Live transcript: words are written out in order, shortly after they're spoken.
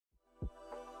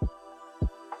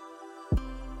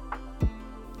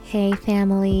Hey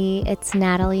family, it's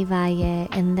Natalie Valle,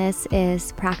 and this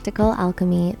is Practical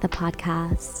Alchemy, the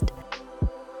podcast.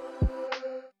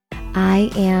 I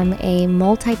am a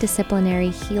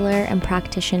multidisciplinary healer and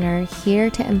practitioner here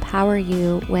to empower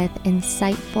you with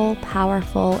insightful,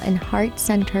 powerful, and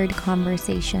heart-centered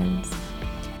conversations.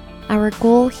 Our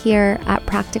goal here at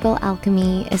Practical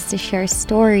Alchemy is to share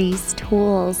stories,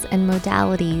 tools, and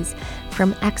modalities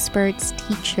from experts,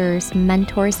 teachers,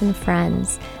 mentors, and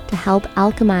friends to help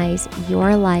alchemize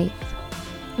your life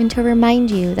and to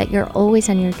remind you that you're always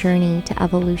on your journey to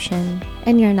evolution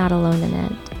and you're not alone in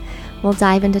it. We'll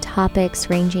dive into topics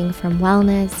ranging from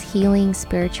wellness, healing,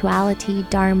 spirituality,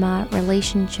 dharma,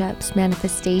 relationships,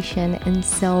 manifestation, and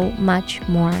so much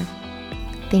more.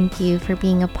 Thank you for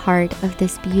being a part of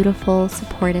this beautiful,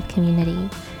 supportive community.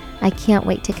 I can't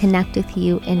wait to connect with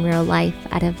you in real life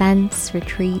at events,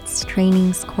 retreats,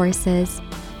 trainings, courses.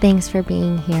 Thanks for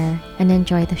being here and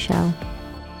enjoy the show.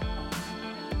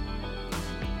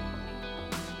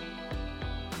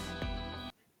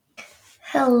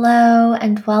 Hello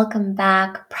and welcome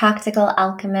back, Practical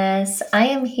Alchemists. I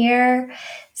am here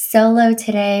solo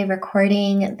today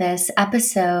recording this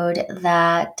episode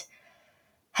that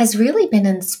has really been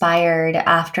inspired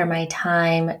after my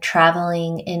time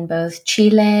traveling in both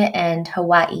Chile and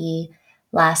Hawaii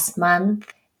last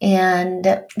month. And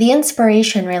the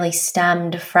inspiration really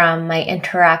stemmed from my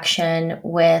interaction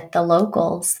with the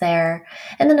locals there.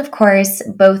 And then, of course,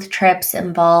 both trips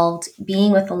involved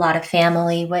being with a lot of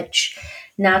family, which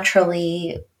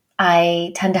naturally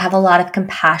I tend to have a lot of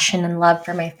compassion and love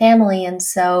for my family. And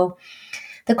so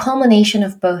the culmination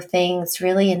of both things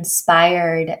really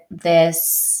inspired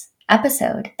this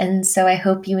episode. And so I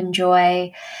hope you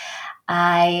enjoy.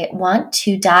 I want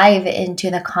to dive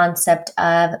into the concept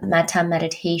of Metta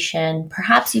meditation.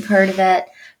 Perhaps you've heard of it,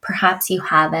 perhaps you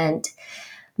haven't.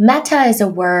 Metta is a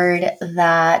word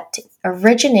that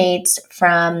originates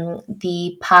from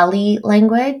the Pali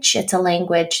language. It's a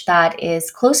language that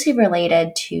is closely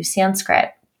related to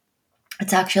Sanskrit.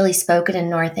 It's actually spoken in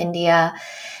North India.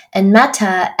 And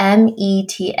Metta,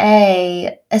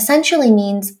 M-E-T-A, essentially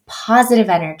means positive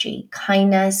energy,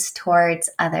 kindness towards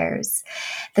others.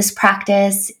 This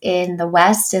practice in the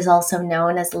West is also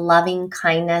known as loving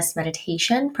kindness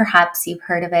meditation. Perhaps you've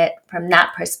heard of it from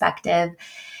that perspective.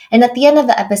 And at the end of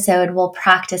the episode, we'll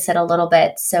practice it a little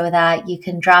bit so that you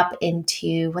can drop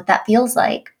into what that feels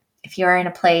like. If you're in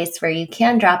a place where you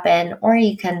can drop in, or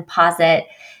you can pause it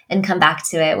and come back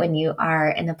to it when you are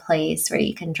in a place where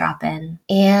you can drop in.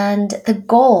 And the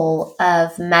goal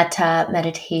of Metta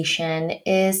meditation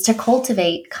is to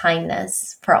cultivate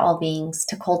kindness for all beings,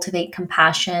 to cultivate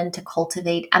compassion, to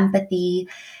cultivate empathy,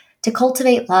 to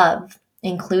cultivate love,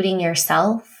 including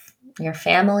yourself, your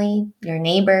family, your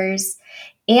neighbors,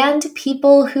 and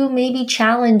people who maybe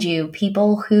challenge you,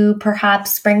 people who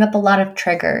perhaps bring up a lot of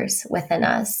triggers within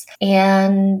us.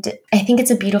 And I think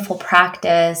it's a beautiful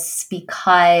practice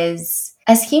because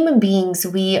as human beings,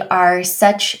 we are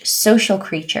such social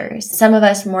creatures, some of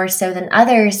us more so than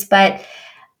others, but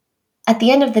at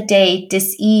the end of the day,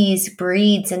 dis-ease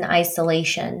breeds in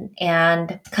isolation.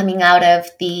 And coming out of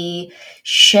the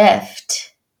shift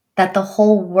that the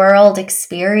whole world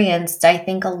experienced, I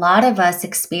think a lot of us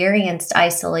experienced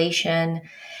isolation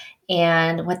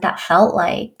and what that felt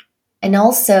like. And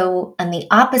also on the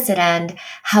opposite end,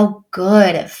 how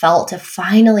good it felt to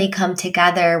finally come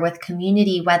together with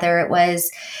community, whether it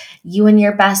was you and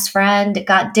your best friend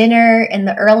got dinner in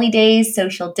the early days,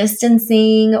 social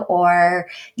distancing, or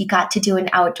you got to do an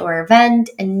outdoor event.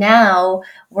 And now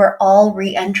we're all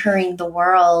re-entering the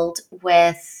world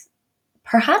with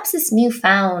perhaps this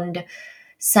newfound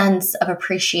sense of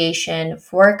appreciation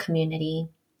for community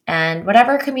and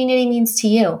whatever community means to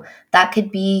you. That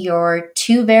could be your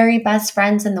two very best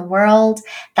friends in the world.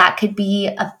 That could be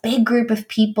a big group of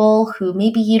people who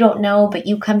maybe you don't know, but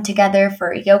you come together for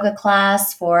a yoga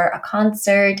class, for a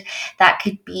concert. That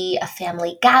could be a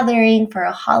family gathering, for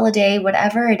a holiday,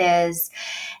 whatever it is.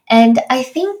 And I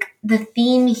think the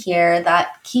theme here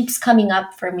that keeps coming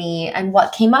up for me and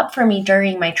what came up for me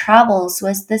during my travels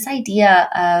was this idea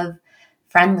of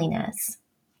friendliness.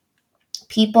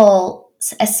 People,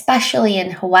 especially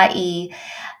in Hawaii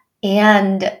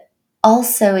and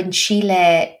also in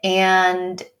Chile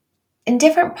and in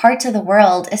different parts of the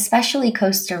world, especially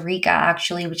Costa Rica,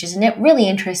 actually, which is a really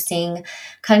interesting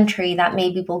country that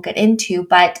maybe we'll get into,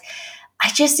 but I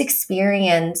just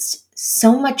experienced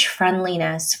so much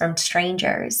friendliness from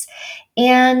strangers.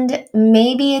 And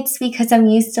maybe it's because I'm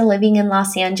used to living in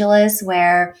Los Angeles,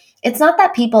 where it's not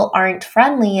that people aren't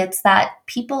friendly, it's that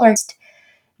people are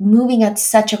moving at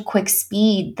such a quick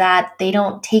speed that they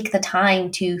don't take the time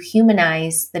to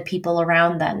humanize the people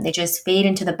around them. They just fade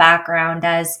into the background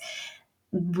as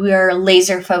we're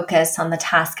laser focused on the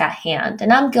task at hand.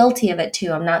 And I'm guilty of it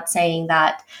too. I'm not saying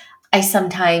that I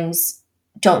sometimes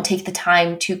don't take the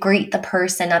time to greet the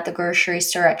person at the grocery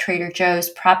store at Trader Joe's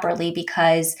properly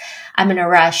because I'm in a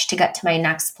rush to get to my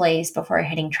next place before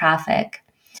hitting traffic.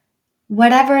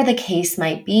 Whatever the case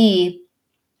might be,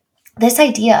 this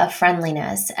idea of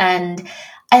friendliness, and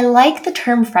I like the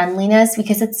term friendliness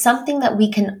because it's something that we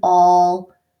can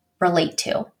all relate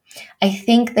to. I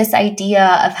think this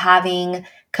idea of having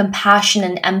compassion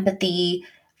and empathy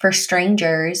for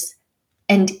strangers,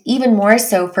 and even more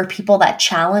so for people that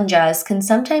challenge us, can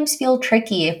sometimes feel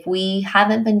tricky if we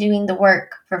haven't been doing the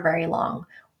work for very long.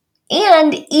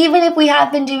 And even if we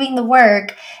have been doing the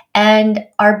work and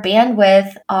our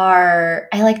bandwidth, I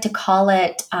like to call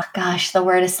it, gosh, the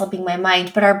word is slipping my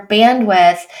mind, but our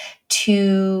bandwidth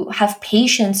to have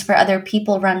patience for other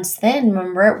people runs thin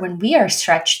when we are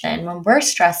stretched thin, when we're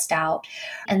stressed out.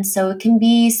 And so it can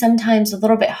be sometimes a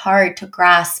little bit hard to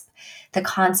grasp the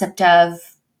concept of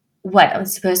what I'm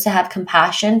supposed to have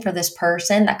compassion for this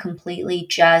person that completely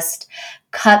just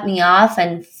cut me off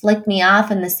and flicked me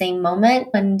off in the same moment.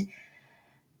 And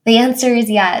the answer is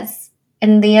yes.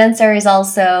 And the answer is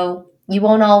also, you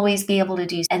won't always be able to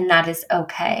do, and that is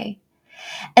okay.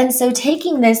 And so,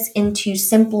 taking this into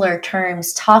simpler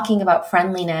terms, talking about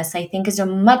friendliness, I think is a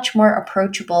much more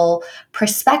approachable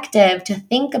perspective to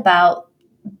think about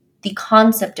the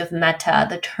concept of metta,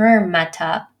 the term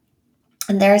metta.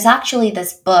 And there's actually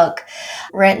this book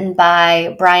written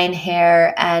by Brian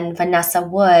Hare and Vanessa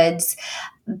Woods.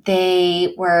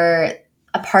 They were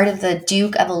a part of the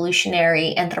Duke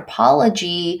Evolutionary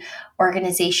Anthropology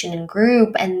organization and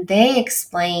group, and they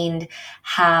explained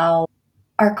how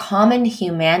our common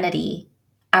humanity,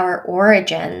 our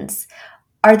origins,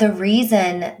 are the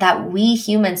reason that we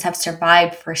humans have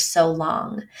survived for so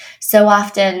long. So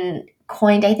often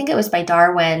coined, I think it was by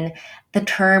Darwin, the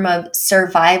term of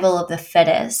survival of the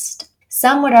fittest.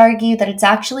 Some would argue that it's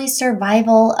actually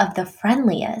survival of the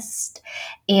friendliest.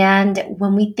 And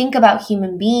when we think about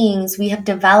human beings, we have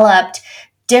developed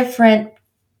different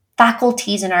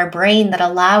faculties in our brain that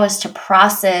allow us to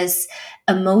process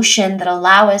emotion, that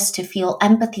allow us to feel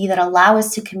empathy, that allow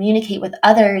us to communicate with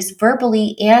others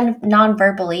verbally and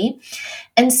non-verbally.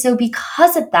 And so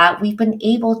because of that, we've been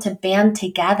able to band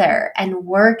together and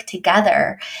work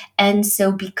together. And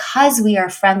so because we are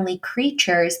friendly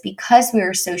creatures, because we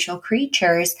are social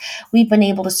creatures, we've been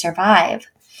able to survive.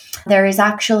 There is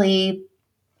actually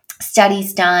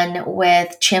studies done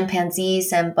with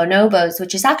chimpanzees and bonobos,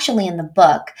 which is actually in the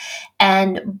book.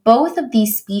 And both of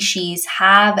these species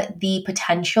have the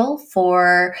potential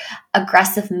for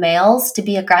aggressive males to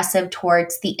be aggressive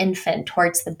towards the infant,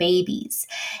 towards the babies.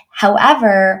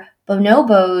 However,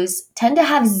 bonobos tend to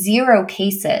have zero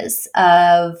cases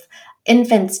of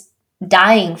infants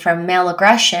dying from male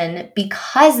aggression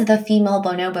because the female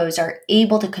bonobos are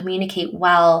able to communicate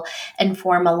well and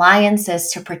form alliances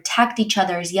to protect each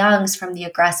other's youngs from the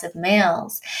aggressive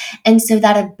males. And so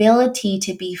that ability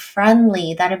to be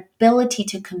friendly, that ability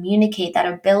to communicate,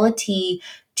 that ability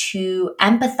to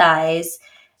empathize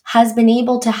has been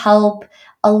able to help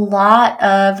a lot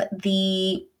of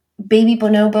the baby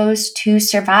bonobos to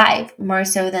survive more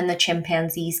so than the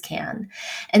chimpanzees can.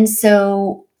 And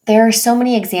so there are so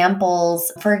many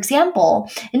examples. For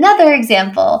example, another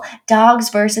example,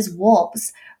 dogs versus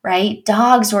wolves, right?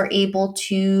 Dogs were able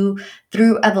to,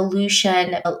 through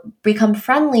evolution, become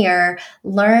friendlier,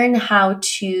 learn how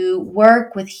to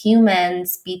work with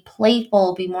humans, be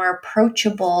playful, be more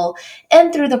approachable.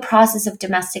 And through the process of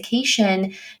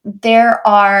domestication, there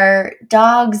are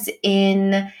dogs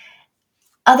in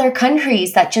other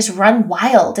countries that just run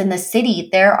wild in the city.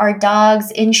 There are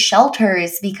dogs in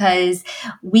shelters because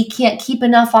we can't keep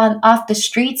enough off the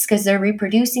streets because they're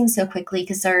reproducing so quickly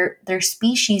because their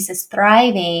species is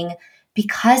thriving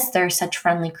because they're such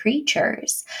friendly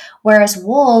creatures. Whereas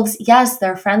wolves, yes,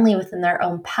 they're friendly within their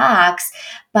own packs,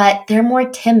 but they're more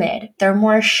timid, they're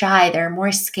more shy, they're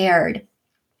more scared.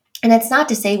 And it's not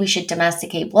to say we should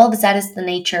domesticate wolves, that is the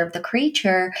nature of the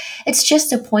creature. It's just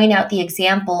to point out the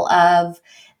example of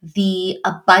the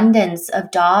abundance of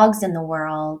dogs in the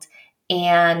world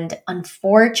and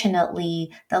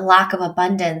unfortunately the lack of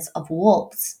abundance of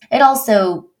wolves.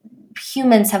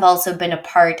 Humans have also been a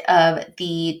part of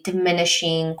the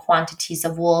diminishing quantities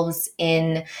of wolves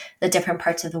in the different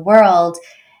parts of the world.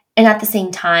 And at the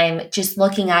same time, just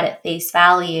looking at it face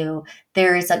value,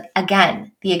 there is,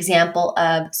 again, the example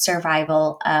of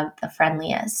survival of the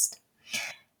friendliest.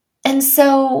 And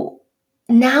so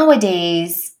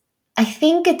nowadays, I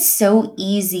think it's so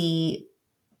easy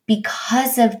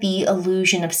because of the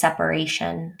illusion of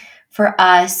separation for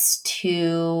us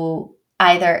to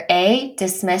either A,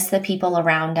 dismiss the people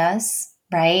around us,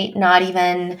 right? Not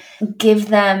even give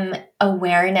them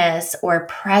awareness or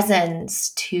presence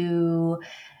to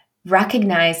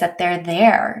recognize that they're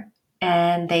there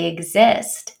and they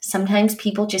exist. Sometimes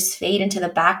people just fade into the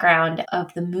background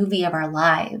of the movie of our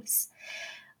lives.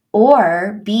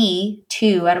 Or B,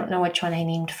 two, I don't know which one I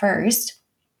named first.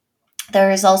 There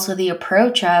is also the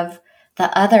approach of the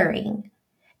othering.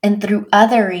 And through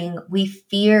othering, we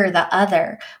fear the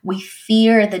other. We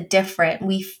fear the different.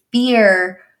 We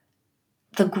fear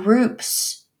the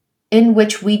groups in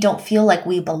which we don't feel like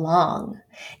we belong.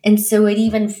 And so it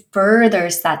even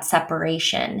furthers that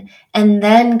separation. And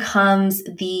then comes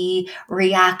the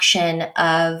reaction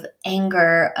of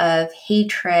anger, of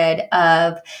hatred,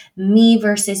 of me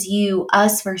versus you,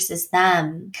 us versus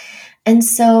them. And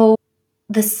so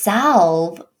the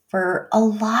salve for a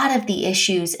lot of the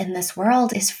issues in this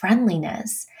world is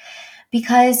friendliness.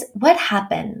 Because what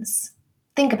happens?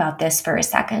 Think about this for a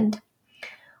second.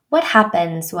 What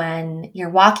happens when you're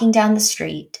walking down the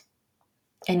street,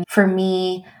 and for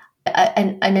me,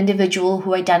 an individual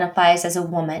who identifies as a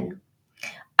woman,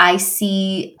 I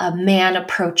see a man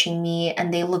approaching me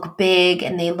and they look big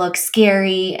and they look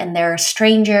scary and they're a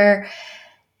stranger.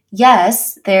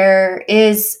 Yes, there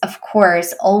is, of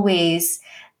course, always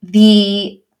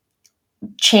the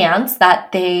chance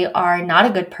that they are not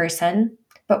a good person,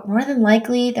 but more than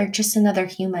likely, they're just another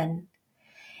human.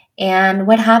 And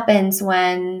what happens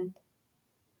when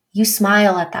you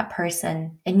smile at that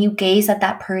person and you gaze at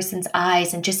that person's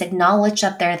eyes and just acknowledge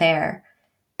that they're there,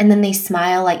 and then they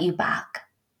smile at you back?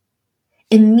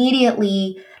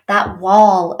 Immediately, that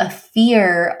wall of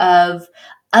fear, of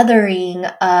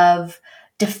othering, of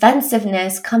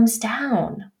defensiveness comes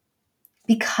down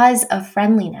because of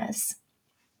friendliness.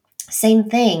 Same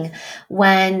thing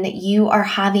when you are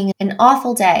having an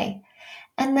awful day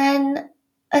and then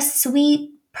a sweet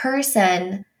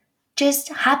person just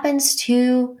happens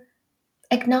to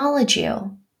acknowledge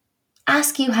you,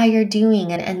 ask you how you're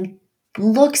doing, and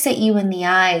looks at you in the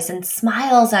eyes and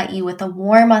smiles at you with a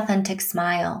warm, authentic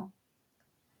smile.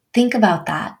 Think about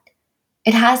that.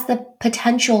 It has the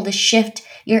potential to shift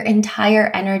your entire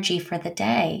energy for the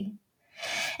day.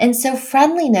 And so,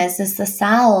 friendliness is the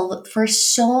salve for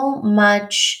so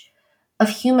much of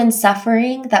human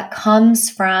suffering that comes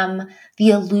from the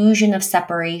illusion of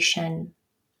separation,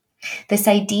 this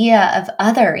idea of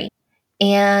othering,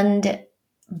 and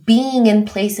being in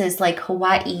places like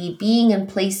Hawaii, being in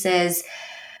places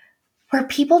where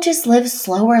people just live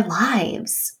slower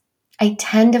lives. I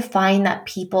tend to find that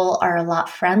people are a lot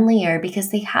friendlier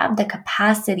because they have the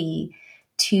capacity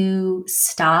to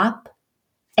stop,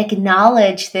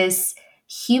 acknowledge this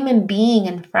human being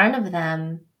in front of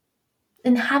them,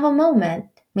 and have a moment.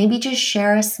 Maybe just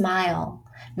share a smile.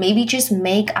 Maybe just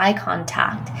make eye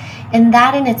contact. And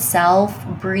that in itself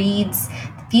breeds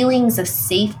feelings of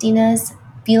safetiness,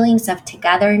 feelings of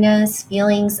togetherness,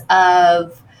 feelings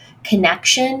of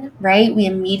connection, right? We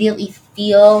immediately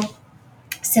feel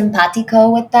simpatico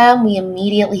with them. We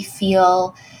immediately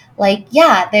feel like,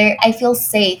 yeah, I feel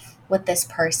safe with this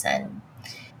person.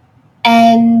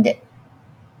 And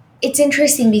it's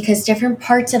interesting because different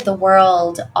parts of the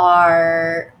world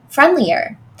are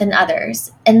friendlier than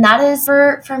others. And that is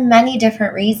for many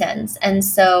different reasons. And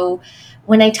so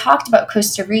when I talked about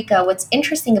Costa Rica, what's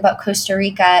interesting about Costa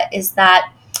Rica is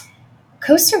that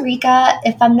Costa Rica,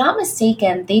 if I'm not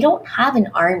mistaken, they don't have an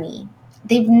army.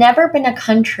 They've never been a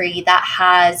country that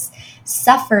has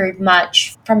suffered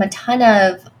much from a ton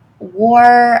of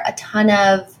war, a ton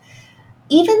of,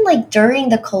 even like during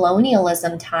the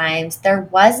colonialism times, there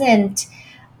wasn't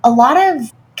a lot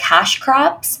of cash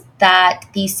crops that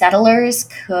these settlers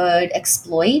could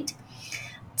exploit.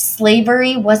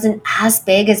 Slavery wasn't as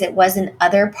big as it was in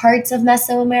other parts of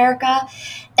Mesoamerica.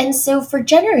 And so, for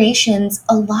generations,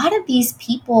 a lot of these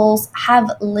peoples have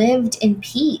lived in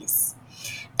peace.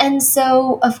 And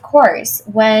so, of course,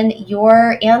 when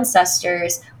your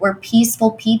ancestors were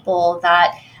peaceful people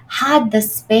that had the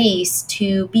space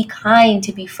to be kind,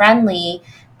 to be friendly,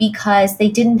 because they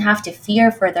didn't have to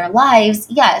fear for their lives,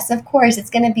 yes, of course, it's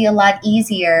going to be a lot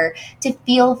easier to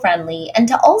feel friendly and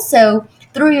to also,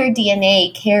 through your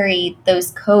DNA, carry those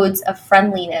codes of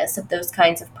friendliness, of those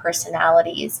kinds of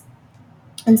personalities.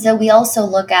 And so we also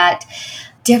look at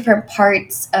different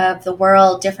parts of the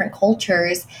world, different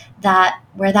cultures that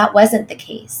where that wasn't the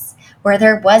case, where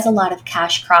there was a lot of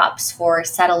cash crops for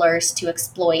settlers to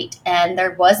exploit, and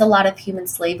there was a lot of human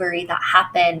slavery that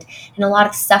happened and a lot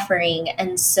of suffering.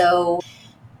 And so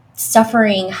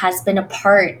suffering has been a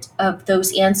part of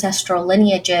those ancestral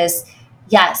lineages,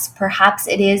 yes, perhaps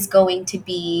it is going to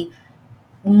be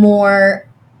more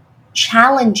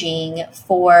challenging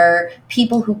for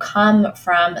people who come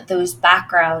from those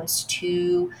backgrounds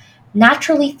to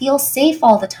naturally feel safe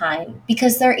all the time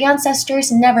because their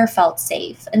ancestors never felt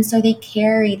safe. And so they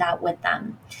carry that with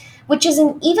them, which is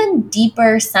an even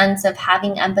deeper sense of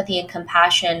having empathy and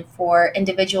compassion for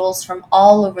individuals from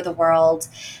all over the world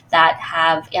that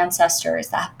have ancestors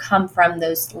that have come from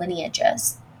those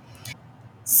lineages.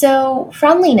 So,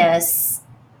 friendliness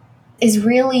is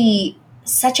really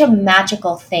such a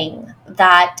magical thing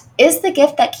that is the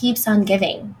gift that keeps on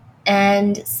giving.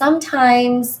 And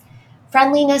sometimes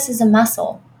friendliness is a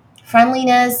muscle.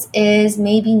 Friendliness is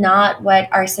maybe not what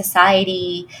our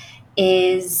society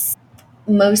is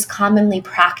most commonly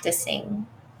practicing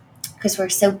because we're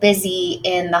so busy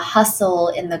in the hustle,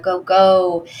 in the go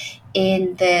go,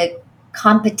 in the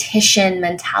competition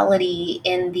mentality,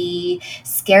 in the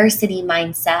scarcity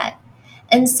mindset.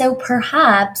 And so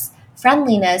perhaps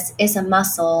friendliness is a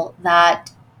muscle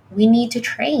that we need to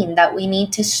train, that we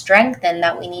need to strengthen,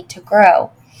 that we need to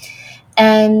grow.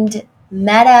 And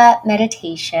metta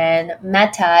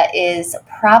is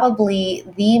probably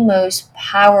the most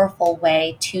powerful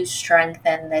way to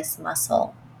strengthen this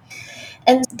muscle.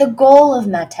 And the goal of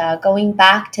metta, going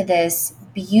back to this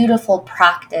beautiful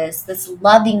practice, this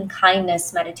loving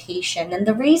kindness meditation, and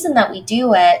the reason that we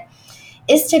do it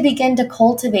is to begin to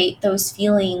cultivate those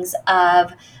feelings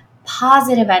of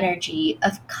positive energy,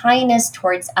 of kindness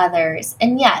towards others.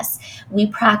 And yes, we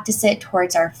practice it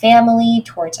towards our family,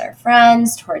 towards our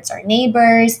friends, towards our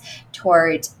neighbors,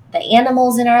 towards the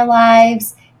animals in our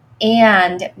lives.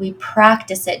 And we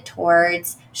practice it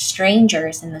towards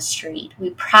strangers in the street. We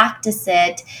practice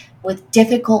it with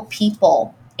difficult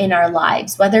people in our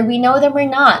lives, whether we know them or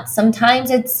not.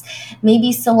 Sometimes it's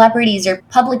maybe celebrities or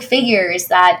public figures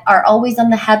that are always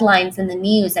on the headlines in the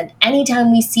news. And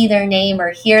anytime we see their name or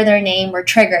hear their name, we're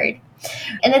triggered.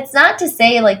 And it's not to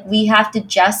say like we have to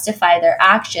justify their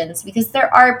actions because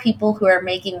there are people who are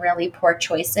making really poor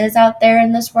choices out there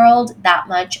in this world. That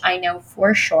much I know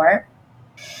for sure.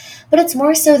 But it's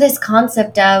more so this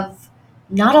concept of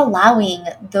not allowing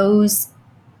those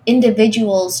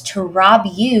individuals to rob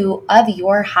you of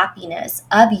your happiness,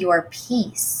 of your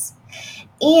peace.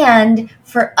 And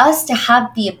for us to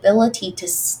have the ability to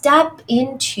step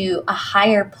into a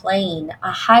higher plane,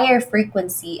 a higher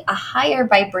frequency, a higher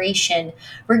vibration,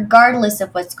 regardless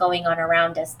of what's going on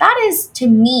around us. That is, to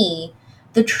me,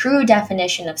 the true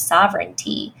definition of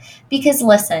sovereignty. Because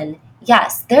listen,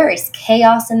 yes, there is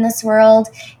chaos in this world.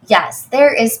 Yes,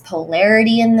 there is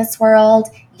polarity in this world.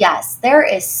 Yes, there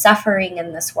is suffering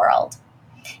in this world.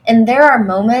 And there are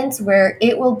moments where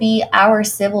it will be our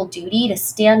civil duty to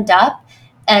stand up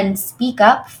and speak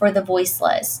up for the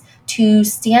voiceless, to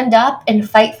stand up and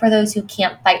fight for those who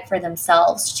can't fight for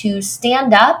themselves, to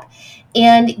stand up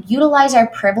and utilize our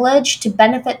privilege to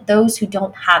benefit those who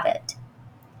don't have it.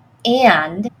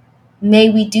 And may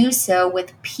we do so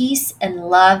with peace and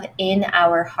love in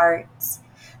our hearts.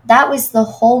 That was the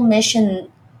whole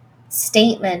mission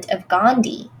statement of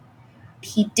Gandhi.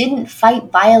 He didn't fight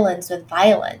violence with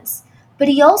violence, but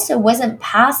he also wasn't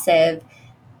passive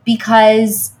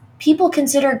because people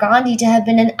consider Gandhi to have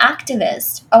been an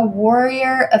activist, a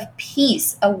warrior of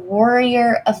peace, a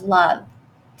warrior of love.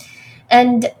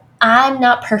 And I'm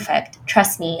not perfect.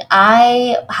 Trust me.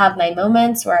 I have my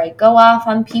moments where I go off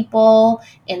on people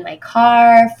in my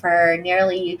car for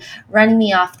nearly running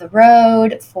me off the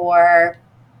road for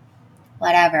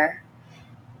whatever.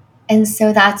 And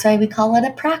so that's why we call it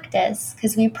a practice,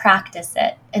 because we practice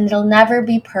it and it'll never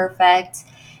be perfect.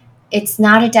 It's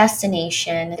not a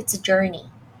destination, it's a journey.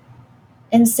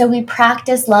 And so we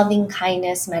practice loving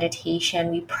kindness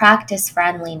meditation, we practice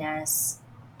friendliness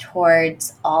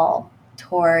towards all,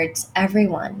 towards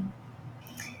everyone,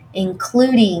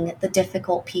 including the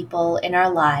difficult people in our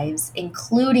lives,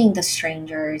 including the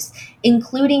strangers,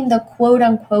 including the quote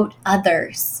unquote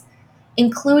others,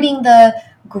 including the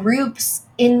groups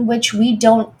in which we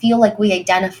don't feel like we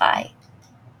identify.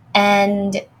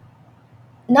 And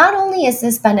not only is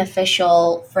this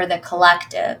beneficial for the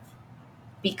collective,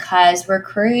 because we're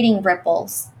creating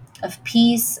ripples of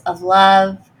peace, of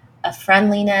love, of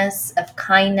friendliness, of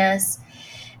kindness,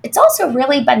 it's also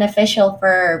really beneficial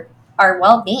for our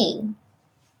well being.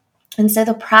 And so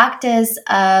the practice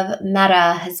of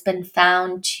metta has been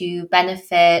found to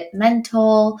benefit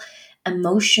mental,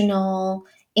 emotional,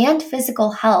 and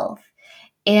physical health.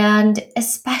 And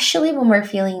especially when we're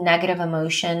feeling negative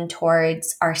emotion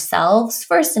towards ourselves,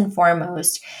 first and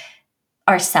foremost,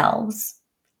 ourselves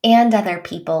and other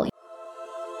people.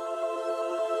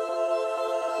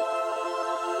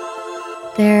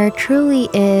 There truly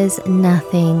is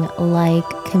nothing like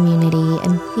community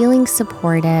and feeling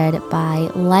supported by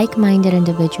like-minded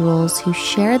individuals who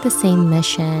share the same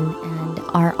mission and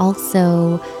are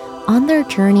also on their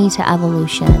journey to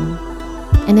evolution.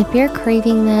 And if you're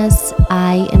craving this,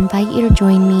 I invite you to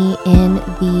join me in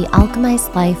the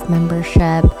Alchemized Life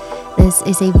membership. This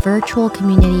is a virtual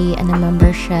community and a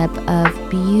membership of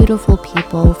beautiful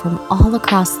people from all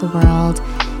across the world.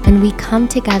 And we come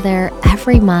together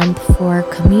every month for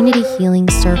community healing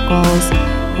circles,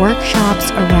 workshops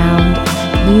around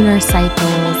lunar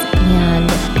cycles, and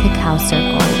cacao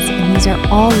circles. And these are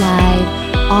all live,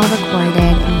 all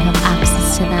recorded, and you have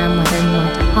access to them whether you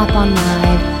want to hop on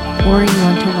live or you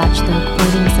want to watch the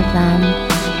recordings of them.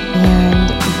 And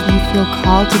if you feel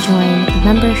called to join the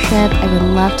membership, I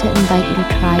would love to invite you to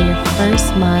try your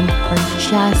first month for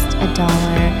just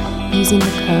 $1 using the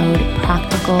code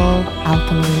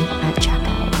PracticalAlchemy at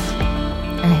checkout.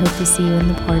 I hope to see you in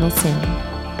the portal soon.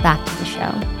 Back to the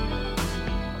show.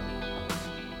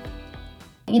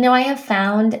 I have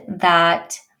found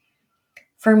that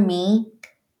for me,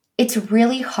 it's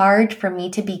really hard for me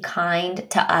to be kind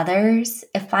to others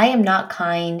if I am not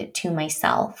kind to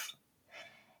myself.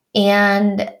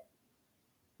 And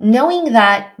knowing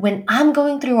that when I'm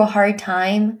going through a hard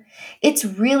time, it's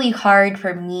really hard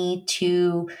for me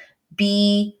to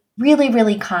be really,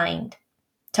 really kind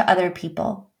to other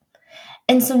people.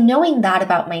 And so knowing that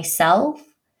about myself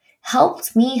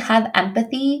helps me have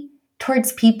empathy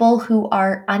towards people who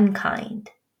are unkind.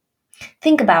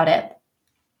 Think about it.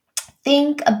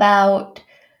 Think about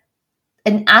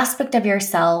an aspect of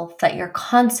yourself that you're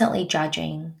constantly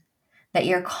judging, that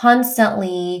you're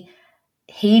constantly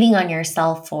hating on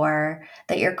yourself for,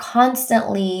 that you're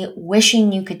constantly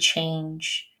wishing you could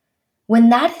change. When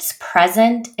that is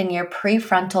present in your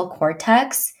prefrontal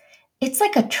cortex, it's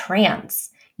like a trance.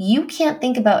 You can't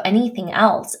think about anything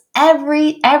else.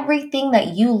 Everything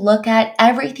that you look at,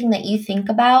 everything that you think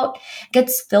about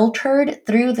gets filtered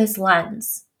through this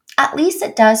lens. At least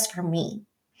it does for me.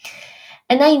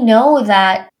 And I know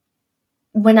that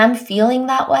when I'm feeling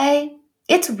that way,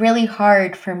 it's really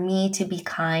hard for me to be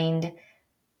kind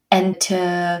and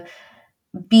to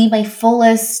be my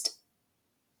fullest,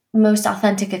 most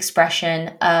authentic expression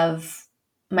of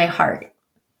my heart.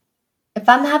 If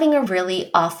I'm having a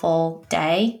really awful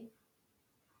day,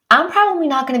 I'm probably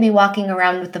not going to be walking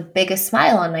around with the biggest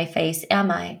smile on my face,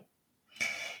 am I?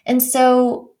 And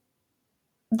so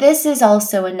this is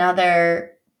also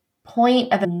another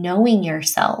point of knowing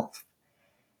yourself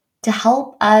to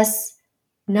help us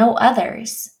know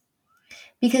others.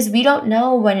 Because we don't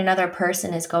know what another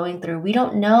person is going through. We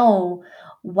don't know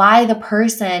why the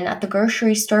person at the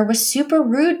grocery store was super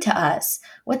rude to us.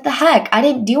 What the heck? I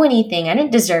didn't do anything. I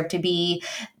didn't deserve to be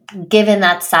given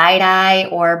that side eye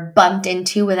or bumped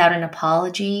into without an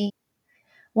apology.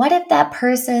 What if that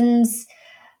person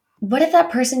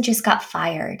just got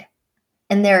fired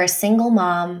and they're a single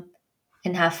mom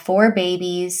and have 4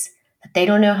 babies that they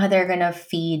don't know how they're going to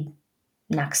feed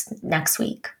next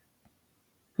week,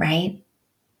 right?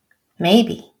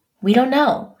 Maybe. We don't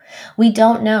know. We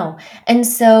don't know. And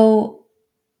so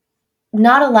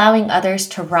not allowing others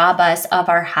to rob us of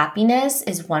our happiness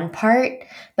is one part,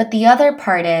 but the other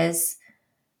part is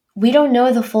we don't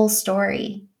know the full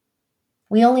story.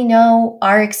 We only know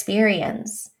our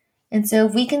experience. And so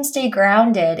if we can stay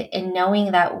grounded in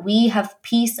knowing that we have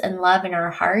peace and love in our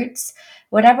hearts,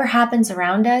 whatever happens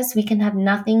around us, we can have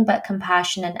nothing but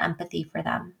compassion and empathy for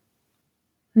them.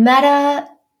 Metta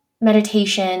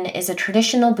meditation is a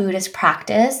traditional Buddhist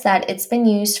practice that it's been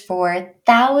used for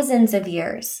thousands of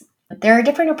years. There are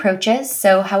different approaches,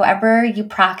 so however you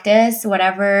practice,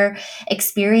 whatever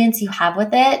experience you have with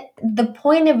it, the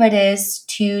point of it is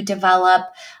to develop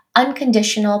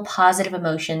unconditional positive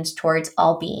emotions towards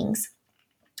all beings.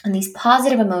 And these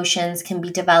positive emotions can be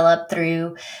developed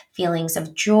through feelings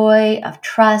of joy, of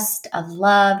trust, of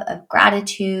love, of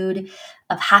gratitude,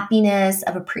 of happiness,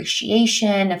 of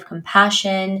appreciation, of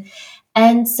compassion.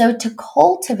 And so to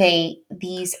cultivate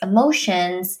these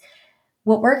emotions,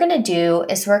 what we're going to do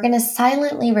is we're going to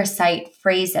silently recite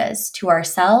phrases to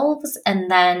ourselves,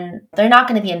 and then they're not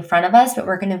going to be in front of us, but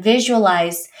we're going to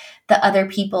visualize the other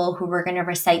people who we're going to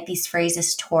recite these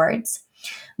phrases towards.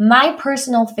 My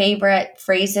personal favorite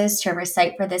phrases to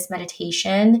recite for this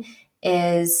meditation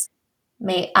is,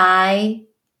 may I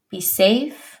be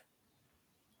safe,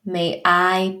 may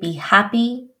I be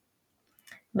happy,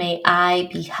 may I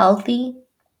be healthy,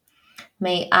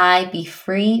 may I be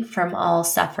free from all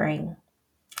suffering.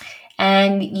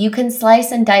 And you can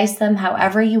slice and dice them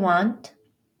however you want.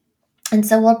 And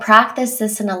so we'll practice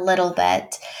this in a little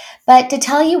bit. But to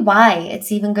tell you why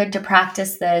it's even good to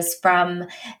practice this from,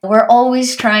 we're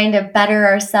always trying to better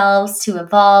ourselves to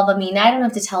evolve. I mean, I don't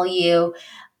have to tell you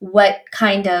what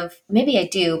kind of, maybe I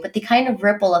do, but the kind of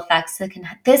ripple effects that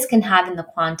this can have in the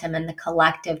quantum and the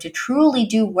collective to truly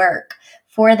do work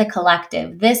for the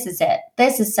collective. This is it.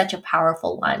 This is such a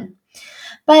powerful one.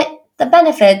 But the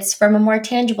benefits from a more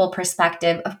tangible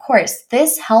perspective, of course,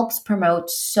 this helps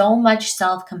promote so much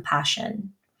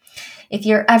self-compassion. If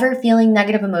you're ever feeling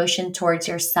negative emotion towards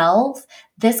yourself,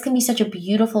 this can be such a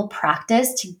beautiful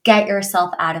practice to get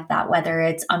yourself out of that, whether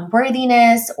it's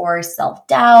unworthiness or self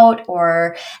doubt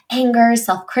or anger,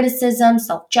 self criticism,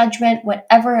 self judgment,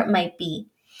 whatever it might be.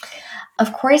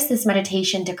 Of course, this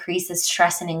meditation decreases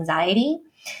stress and anxiety.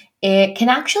 It can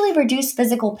actually reduce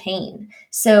physical pain.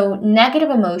 So,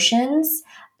 negative emotions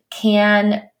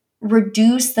can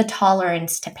reduce the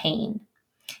tolerance to pain.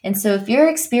 And so, if you're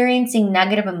experiencing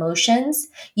negative emotions,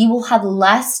 you will have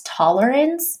less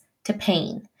tolerance to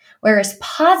pain. Whereas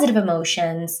positive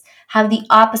emotions have the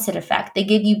opposite effect. They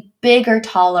give you bigger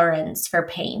tolerance for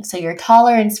pain. So, your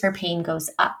tolerance for pain goes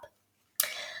up.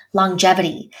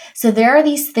 Longevity. So, there are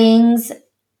these things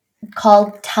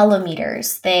called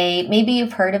telomeres. Maybe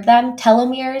you've heard of them.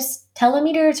 Telomeres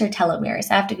or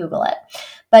telomeres. I have to Google it.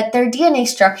 But they're DNA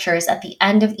structures at the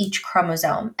end of each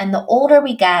chromosome. And the older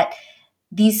we get,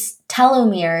 these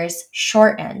telomeres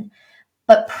shorten.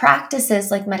 But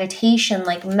practices like meditation,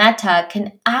 like Metta,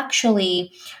 can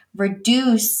actually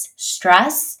reduce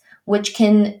stress, which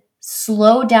can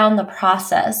slow down the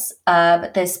process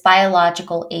of this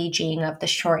biological aging, of the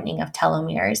shortening of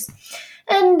telomeres.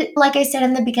 And like I said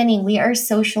in the beginning, we are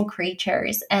social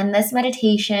creatures, and this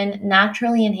meditation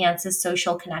naturally enhances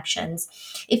social connections.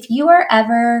 If you are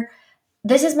ever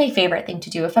This is my favorite thing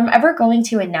to do. If I'm ever going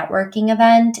to a networking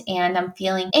event and I'm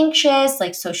feeling anxious,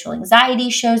 like social anxiety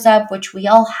shows up, which we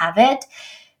all have it,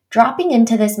 dropping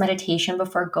into this meditation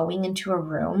before going into a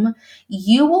room,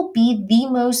 you will be the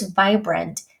most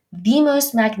vibrant, the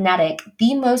most magnetic,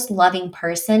 the most loving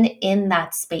person in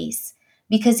that space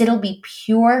because it'll be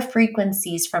pure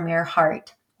frequencies from your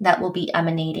heart that will be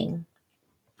emanating.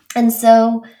 And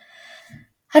so,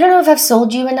 I don't know if I've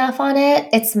sold you enough on it.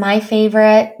 It's my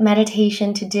favorite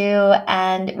meditation to do,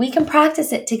 and we can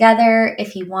practice it together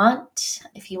if you want.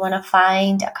 If you want to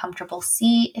find a comfortable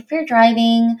seat, if you're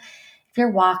driving, if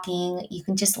you're walking, you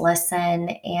can just listen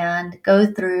and go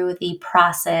through the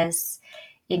process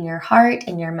in your heart,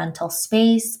 in your mental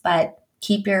space, but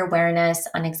keep your awareness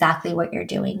on exactly what you're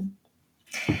doing.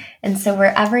 And so,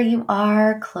 wherever you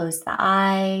are, close the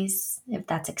eyes. If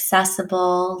that's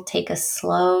accessible, take a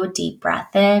slow, deep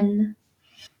breath in.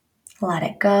 Let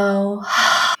it go.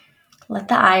 Let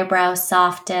the eyebrows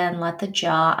soften. Let the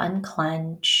jaw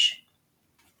unclench.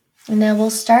 And now we'll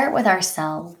start with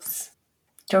ourselves,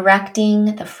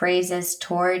 directing the phrases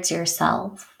towards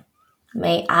yourself.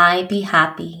 May I be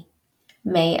happy.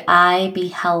 May I be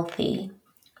healthy.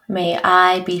 May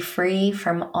I be free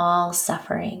from all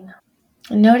suffering.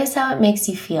 Notice how it makes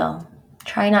you feel.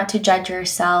 Try not to judge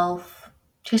yourself.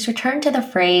 Just return to the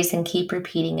phrase and keep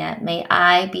repeating it. May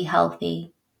I be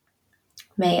healthy.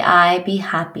 May I be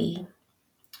happy.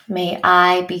 May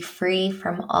I be free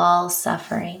from all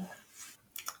suffering.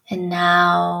 And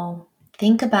now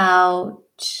think about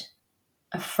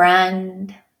a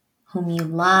friend whom you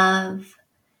love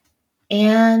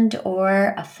and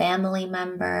or a family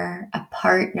member, a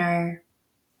partner.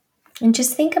 And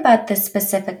just think about this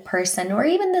specific person or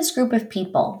even this group of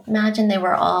people. Imagine they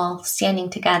were all standing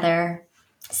together,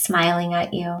 smiling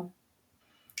at you.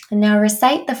 And now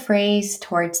recite the phrase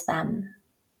towards them.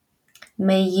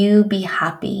 May you be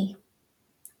happy.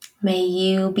 May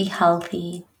you be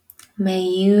healthy. May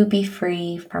you be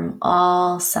free from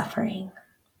all suffering.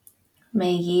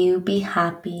 May you be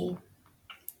happy.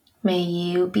 May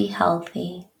you be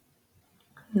healthy.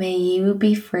 May you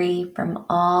be free from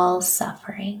all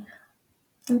suffering.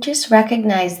 And just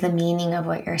recognize the meaning of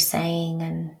what you're saying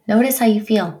and notice how you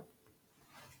feel.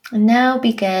 And now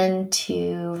begin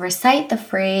to recite the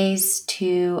phrase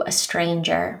to a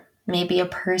stranger, maybe a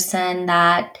person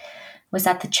that was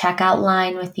at the checkout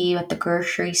line with you at the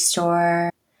grocery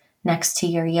store, next to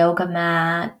your yoga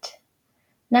mat,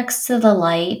 next to the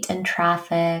light and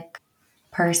traffic,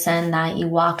 person that you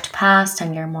walked past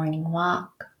on your morning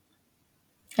walk.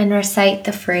 And recite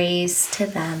the phrase to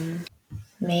them.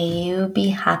 May you be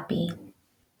happy.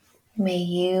 May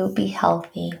you be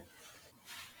healthy.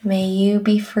 May you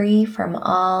be free from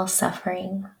all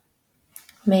suffering.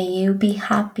 May you be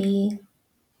happy.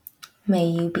 May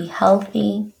you be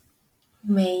healthy.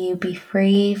 May you be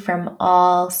free from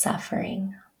all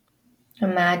suffering.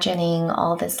 Imagining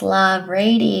all this love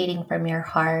radiating from your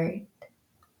heart.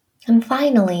 And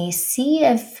finally, see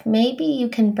if maybe you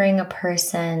can bring a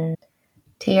person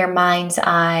to your mind's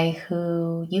eye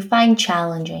who you find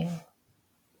challenging.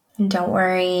 And don't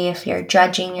worry if you're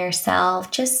judging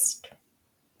yourself, just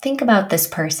think about this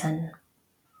person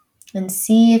and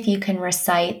see if you can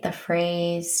recite the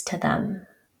phrase to them.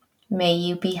 May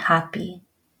you be happy.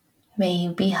 May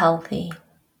you be healthy.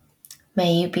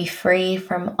 May you be free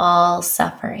from all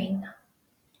suffering.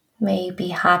 May you be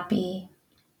happy.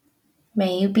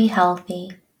 May you be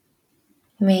healthy.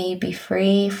 May you be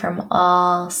free from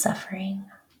all suffering.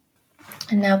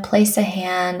 And now place a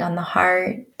hand on the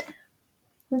heart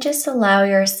and just allow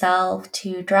yourself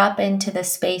to drop into the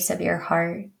space of your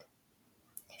heart,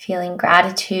 feeling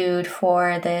gratitude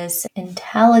for this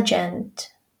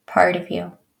intelligent part of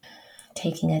you.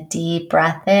 Taking a deep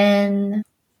breath in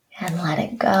and let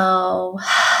it go.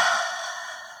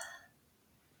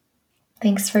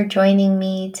 Thanks for joining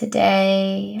me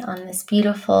today on this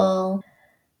beautiful,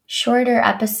 shorter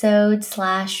episode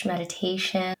 /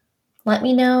 meditation. Let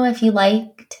me know if you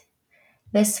liked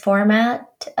this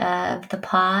format of the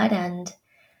pod, and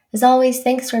as always,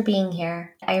 thanks for being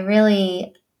here. I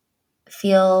really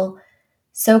feel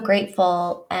so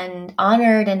grateful and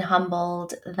honored and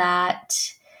humbled that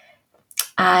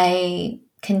I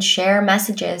can share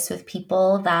messages with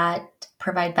people that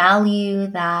provide value,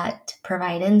 that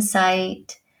provide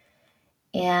insight.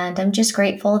 And I'm just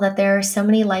grateful that there are so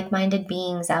many like-minded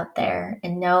beings out there,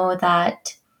 and know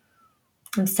that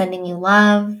I'm sending you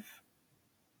love.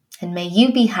 And may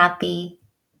you be happy,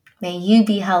 may you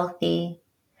be healthy,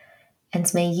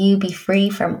 and may you be free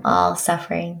from all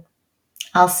suffering.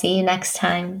 I'll see you next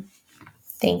time.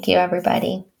 Thank you,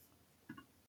 everybody.